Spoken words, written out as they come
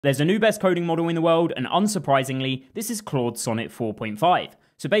There's a new best coding model in the world, and unsurprisingly, this is Claude Sonnet 4.5.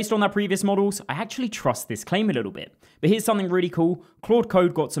 So based on their previous models, I actually trust this claim a little bit. But here's something really cool. Claude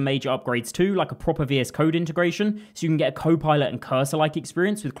Code got some major upgrades too, like a proper VSCode integration, so you can get a Copilot and cursor-like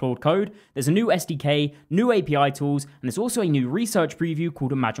experience with Claude Code. There's a new SDK, new API tools, and there's also a new research preview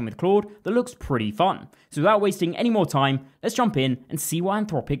called Imagine with Claude that looks pretty fun. So without wasting any more time, let's jump in and see what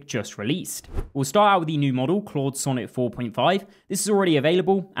Anthropic just released. We'll start out with the new model, Claude Sonnet 4.5. This is already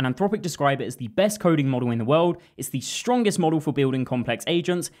available, and Anthropic describe it as the best coding model in the world. It's the strongest model for building complex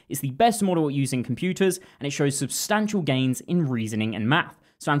agents, it's the best model at using computers, and it shows substantial gains in reasoning and math.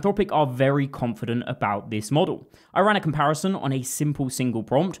 So Anthropic are very confident about this model. I ran a comparison on a simple single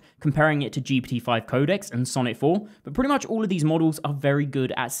prompt, comparing it to GPT-5 Codex and Sonnet 4, but pretty much all of these models are very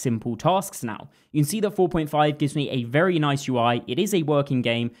good at simple tasks now. You can see that 4.5 gives me a very nice UI, it is a working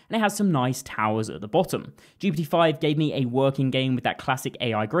game, and it has some nice towers at the bottom. GPT-5 gave me a working game with that classic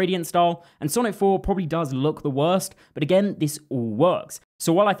AI gradient style, and Sonnet 4 probably does look the worst, but again, this all works.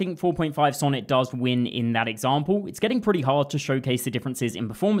 So while I think 4.5 Sonnet does win in that example, it's getting pretty hard to showcase the differences in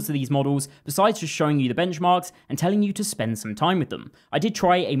performance of these models, besides just showing you the benchmarks and telling you to spend some time with them. I did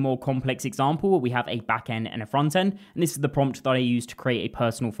try a more complex example where we have a backend and a front end, and this is the prompt that I used to create a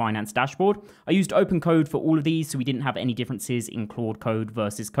personal finance dashboard. I used open code for all of these, so we didn't have any differences in Claude Code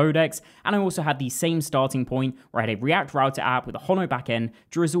versus Codex, and I also had the same starting point where I had a React router app with a Hono backend,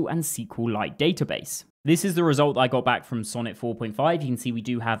 Drizzle, and SQL-like database. This is the result I got back from Sonnet 4.5. You can see we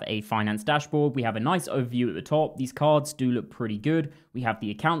do have a finance dashboard. We have a nice overview at the top. These cards do look pretty good. We have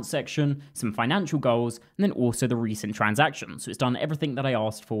the account section, some financial goals, and then also the recent transactions. So it's done everything that I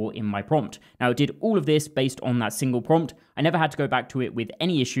asked for in my prompt. Now, it did all of this based on that single prompt. I never had to go back to it with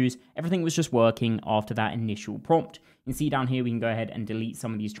any issues. Everything was just working after that initial prompt. You can see down here, we can go ahead and delete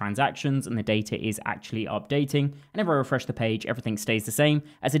some of these transactions and the data is actually updating. Whenever I refresh the page, everything stays the same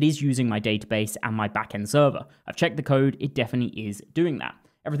as it is using my database and my backend server. I've checked the code, it definitely is doing that.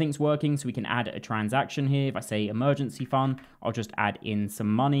 Everything's working, so we can add a transaction here. If I say emergency fund, I'll just add in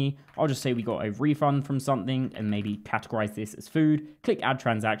some money. I'll just say we got a refund from something and maybe categorize this as food. Click add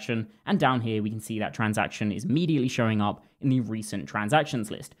transaction, and down here we can see that transaction is immediately showing up in the recent transactions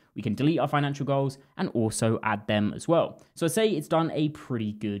list. We can delete our financial goals and also add them as well. So I'd say it's done a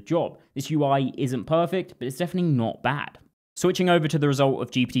pretty good job. This UI isn't perfect, but it's definitely not bad. Switching over to the result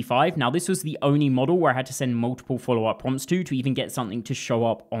of GPT-5, now this was the only model where I had to send multiple follow-up prompts to even get something to show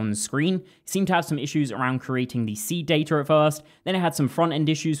up on screen. It seemed to have some issues around creating the seed data at first, then it had some front-end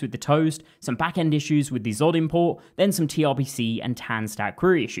issues with the toast, some back-end issues with the Zod import, then some TRPC and tan stack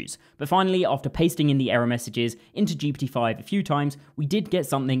query issues. But finally, after pasting in the error messages into GPT-5 a few times, we did get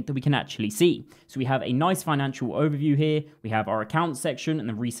something that we can actually see. So we have a nice financial overview here, we have our account section and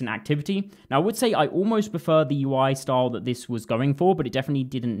the recent activity. Now I would say I almost prefer the UI style that this was going for, but it definitely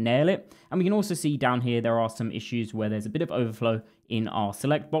didn't nail it. And we can also see down here there are some issues where there's a bit of overflow in our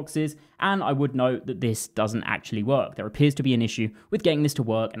select boxes, and I would note that this doesn't actually work. There appears to be an issue with getting this to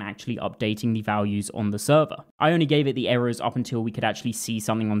work and actually updating the values on the server. I only gave it the errors up until we could actually see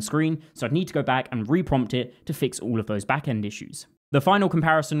something on screen, so I'd need to go back and reprompt it to fix all of those backend issues. The final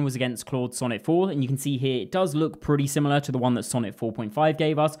comparison was against Claude Sonnet 4, and you can see here it does look pretty similar to the one that Sonnet 4.5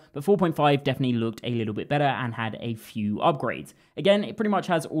 gave us, but 4.5 definitely looked a little bit better and had a few upgrades. Again, it pretty much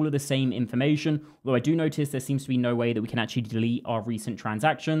has all of the same information, although I do notice there seems to be no way that we can actually delete our recent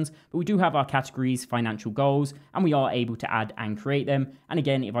transactions, but we do have our categories, financial goals, and we are able to add and create them. And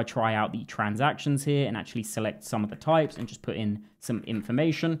again, if I try out the transactions here and actually select some of the types and just put in some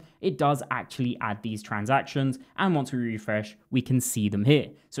information, it does actually add these transactions, and once we refresh, we can see them here.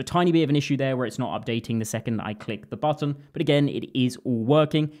 So a tiny bit of an issue there where it's not updating the second I click the button, but again, it is all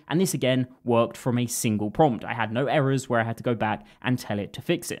working, and this again worked from a single prompt. I had no errors where I had to go back and tell it to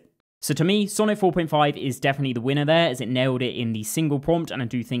fix it. So to me, Sonnet 4.5 is definitely the winner there, as it nailed it in the single prompt, and I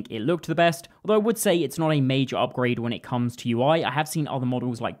do think it looked the best, although I would say it's not a major upgrade when it comes to UI. I have seen other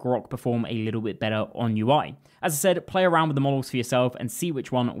models like Grok perform a little bit better on UI. As I said, play around with the models for yourself and see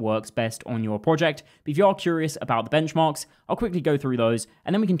which one works best on your project. But if you are curious about the benchmarks, I'll quickly go through those,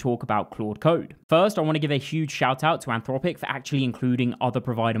 and then we can talk about Claude Code. First, I want to give a huge shout out to Anthropic for actually including other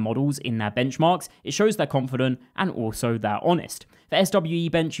provider models in their benchmarks. It shows they're confident and also they're honest. For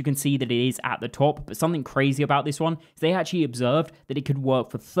SWE-Bench, you can see that it is at the top, but something crazy about this one is they actually observed that it could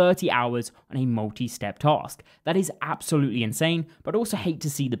work for 30 hours on a multi-step task. That is absolutely insane, but I also hate to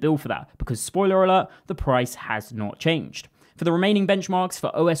see the bill for that, because spoiler alert, the price has not changed. For the remaining benchmarks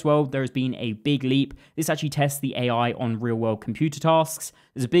for OS World, there has been a big leap. This actually tests the AI on real-world computer tasks.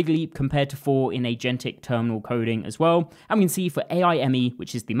 There's a big leap compared to 4 in agentic terminal coding as well. And we can see for AI ME,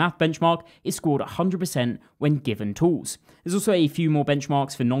 which is the math benchmark, it scored 100% when given tools. There's also a few more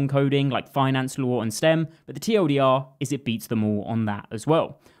benchmarks for non-coding like finance, law, and STEM, but the TLDR is it beats them all on that as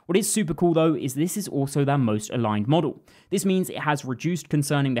well. What is super cool though is this is also their most aligned model. This means it has reduced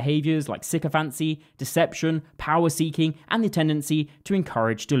concerning behaviors like sycophancy, deception, power seeking, and the tendency to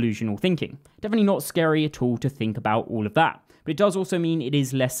encourage delusional thinking. Definitely not scary at all to think about all of that. But it does also mean it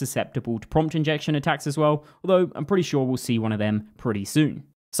is less susceptible to prompt injection attacks as well, although I'm pretty sure we'll see one of them pretty soon.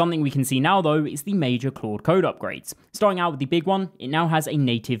 Something we can see now though is the major Claude Code upgrades. Starting out with the big one, it now has a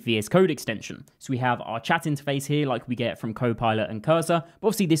native VSCode extension. So we have our chat interface here like we get from Copilot and Cursor, but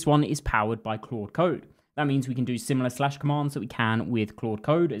obviously this one is powered by Claude Code. That means we can do similar slash commands that we can with Claude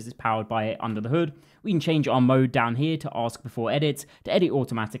Code as it's powered by it under the hood. We can change our mode down here to ask before edits, to edit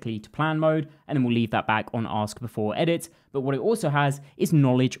automatically to plan mode, and then we'll leave that back on ask before edit. But what it also has is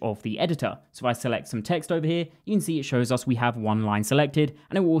knowledge of the editor. So if I select some text over here, you can see it shows us we have one line selected,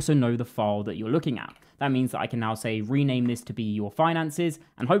 and it will also know the file that you're looking at. That means that I can now say rename this to be your finances,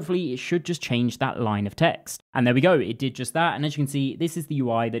 and hopefully it should just change that line of text. And there we go, it did just that, and as you can see, this is the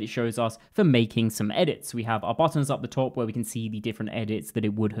UI that it shows us for making some edits. We have our buttons up the top where we can see the different edits that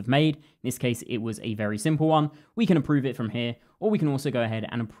it would have made. In this case, it was a very simple one. We can approve it from here, or we can also go ahead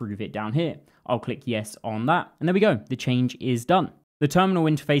and approve it down here. I'll click yes on that, and there we go, the change is done. The terminal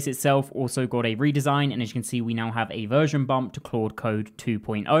interface itself also got a redesign, and as you can see, we now have a version bump to Claude Code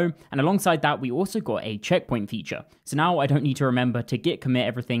 2.0, and alongside that, we also got a checkpoint feature. So now I don't need to remember to git commit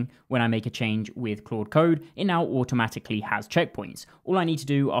everything when I make a change with Claude Code. It now automatically has checkpoints. All I need to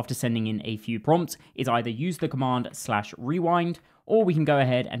do after sending in a few prompts is either use the command /rewind, or we can go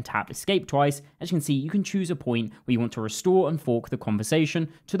ahead and tap escape twice. As you can see, you can choose a point where you want to restore and fork the conversation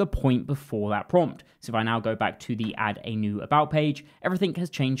to the point before that prompt. So if I now go back to the add a new about page, everything has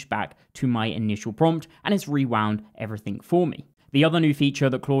changed back to my initial prompt and it's rewound everything for me. The other new feature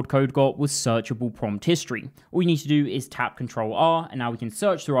that Claude Code got was searchable prompt history. All you need to do is tap Ctrl-R, and now we can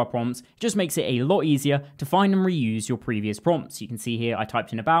search through our prompts. It just makes it a lot easier to find and reuse your previous prompts. You can see here I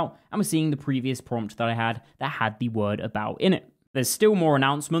typed in about, and we're seeing the previous prompt that I had that had the word about in it. There's still more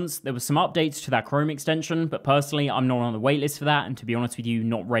announcements. There were some updates to that Chrome extension, but personally, I'm not on the waitlist for that, and to be honest with you,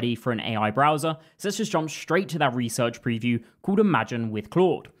 not ready for an AI browser. So let's just jump straight to that research preview called Imagine with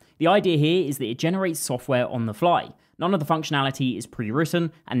Claude. The idea here is that it generates software on the fly. None of the functionality is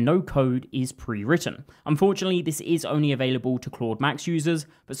pre-written, and no code is pre-written. Unfortunately, this is only available to Claude Max users,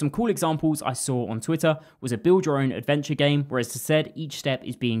 but some cool examples I saw on Twitter was a build-your-own adventure game, where as I said, each step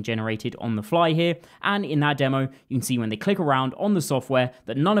is being generated on the fly here, and in that demo, you can see when they click around on the software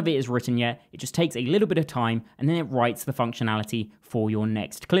that none of it is written yet, it just takes a little bit of time, and then it writes the functionality for your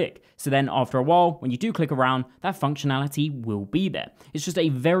next click. So then after a while, when you do click around, that functionality will be there. It's just a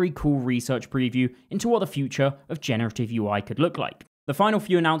very cool research preview into what the future of generative UI could look like. The final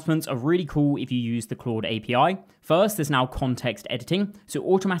few announcements are really cool if you use the Claude API. First, there's now context editing, so it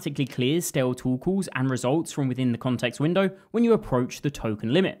automatically clears stale tool calls and results from within the context window when you approach the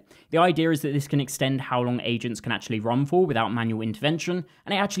token limit. The idea is that this can extend how long agents can actually run for without manual intervention,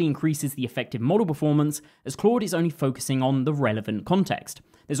 and it actually increases the effective model performance as Claude is only focusing on the relevant context.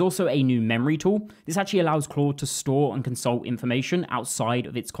 There's also a new memory tool. This actually allows Claude to store and consult information outside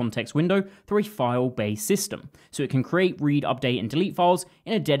of its context window through a file-based system. So it can create, read, update, and delete files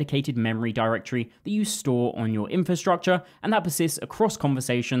in a dedicated memory directory that you store on your infrastructure, and that persists across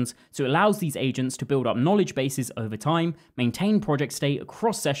conversations, so it allows these agents to build up knowledge bases over time, maintain project state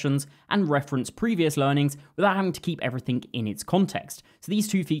across sessions, and reference previous learnings without having to keep everything in its context. So these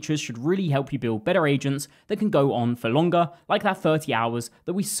two features should really help you build better agents that can go on for longer, like that 30 hours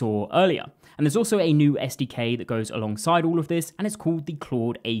that we saw earlier. And there's also a new SDK that goes alongside all of this, and it's called the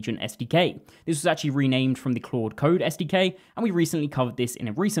Claude Agent SDK. This was actually renamed from the Claude Code SDK, and we recently covered this in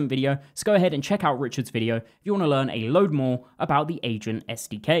a recent video, so go ahead and check out Richard's video if you want to learn a load more about the Agent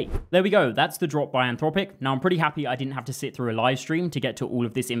SDK. There we go, that's the drop by Anthropic. Now I'm pretty happy I didn't have to sit through a live stream to get to all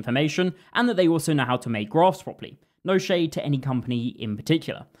of this information, and that they also know how to make graphs properly. No shade to any company in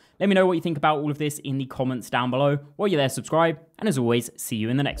particular. Let me know what you think about all of this in the comments down below. While you're there, subscribe, and as always, see you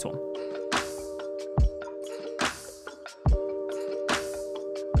in the next one.